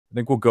I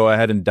think we'll go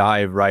ahead and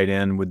dive right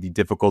in with the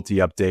difficulty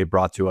update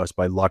brought to us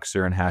by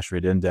Luxor and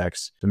Hashrate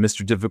Index. So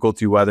Mr.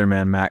 Difficulty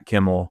Weatherman, Matt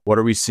Kimmel, what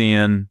are we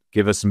seeing?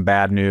 Give us some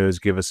bad news,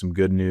 give us some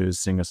good news,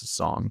 sing us a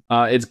song.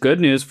 It's good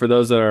news for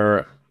those that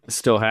are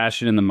still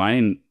hashing in the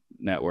mining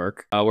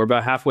network. We're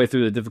about halfway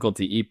through the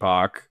difficulty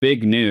epoch.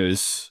 Big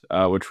news,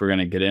 which we're going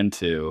to get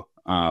into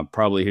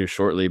probably here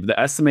shortly. But the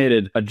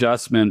estimated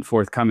adjustment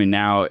forthcoming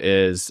now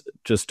is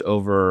just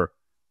over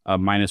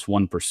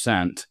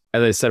 -1%.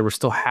 As I said, we're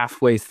still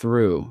halfway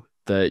through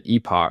the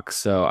epoch,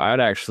 so I would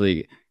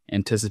actually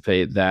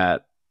anticipate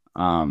that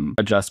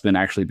adjustment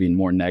actually being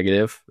more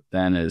negative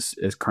than is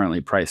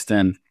currently priced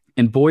in.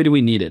 And boy, do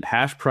we need it.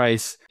 Hash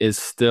price is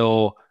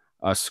still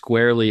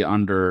squarely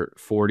under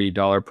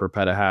 $40 per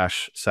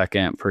petahash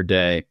second per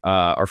day.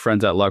 Our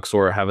friends at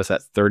Luxor have us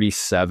at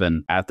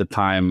 37 at the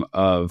time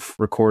of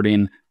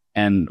recording.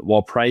 And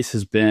while price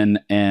has been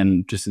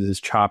in just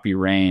this choppy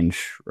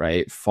range,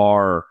 right,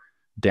 far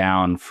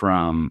down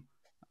from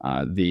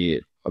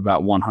the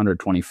about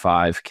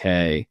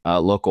 125K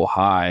local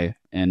high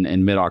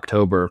in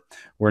mid-October,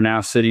 we're now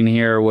sitting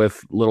here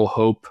with little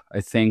hope, I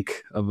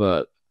think, of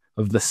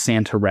the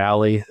Santa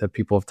rally that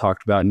people have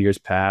talked about in years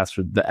past,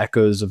 or the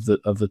echoes of the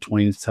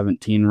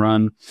 2017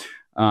 run.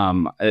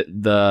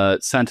 The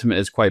sentiment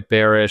is quite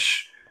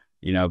bearish.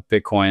 You know,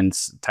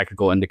 Bitcoin's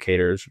technical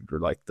indicators, or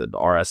like the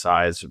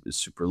RSIs, is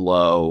super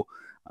low.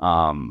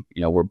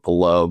 You know, we're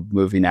below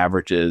moving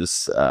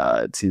averages.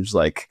 It seems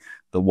like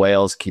the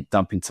whales keep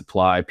dumping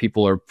supply.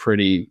 People are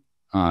pretty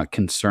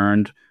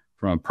concerned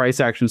from a price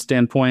action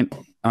standpoint.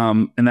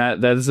 And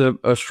that is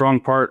a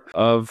strong part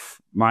of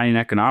mining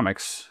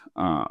economics,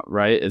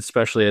 right?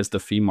 Especially as the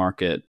fee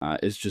market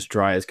is just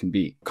dry as can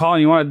be.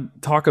 Colin, you want to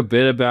talk a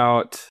bit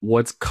about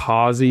what's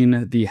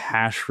causing the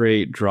hash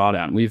rate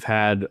drawdown? We've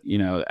had, you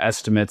know,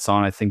 estimates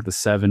on, I think, the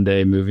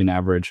 7-day moving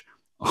average,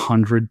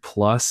 100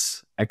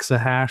 plus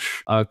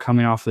exahash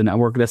coming off the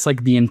network. That's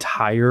like the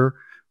entire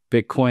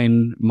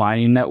Bitcoin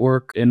mining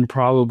network in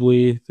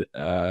probably,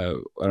 I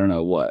don't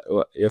know what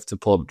you have to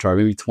pull up a chart,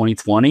 maybe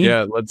 2020.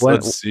 Yeah,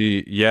 let's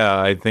see. Yeah,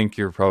 I think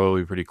you're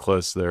probably pretty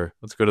close there.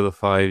 Let's go to the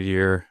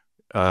 5-year.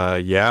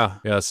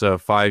 Yeah. So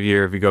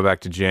 5-year, if you go back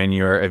to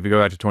January, if you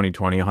go back to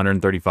 2020,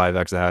 135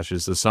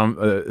 exahashes.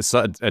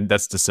 So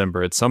that's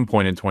December. At some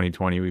point in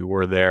 2020, we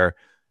were there.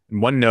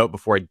 And one note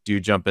before I do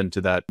jump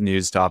into that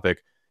news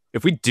topic,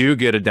 if we do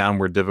get a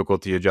downward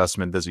difficulty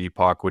adjustment this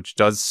epoch, which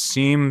does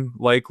seem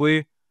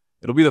likely,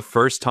 it'll be the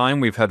first time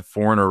we've had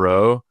 4 in a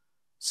row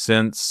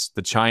since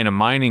the China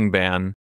mining ban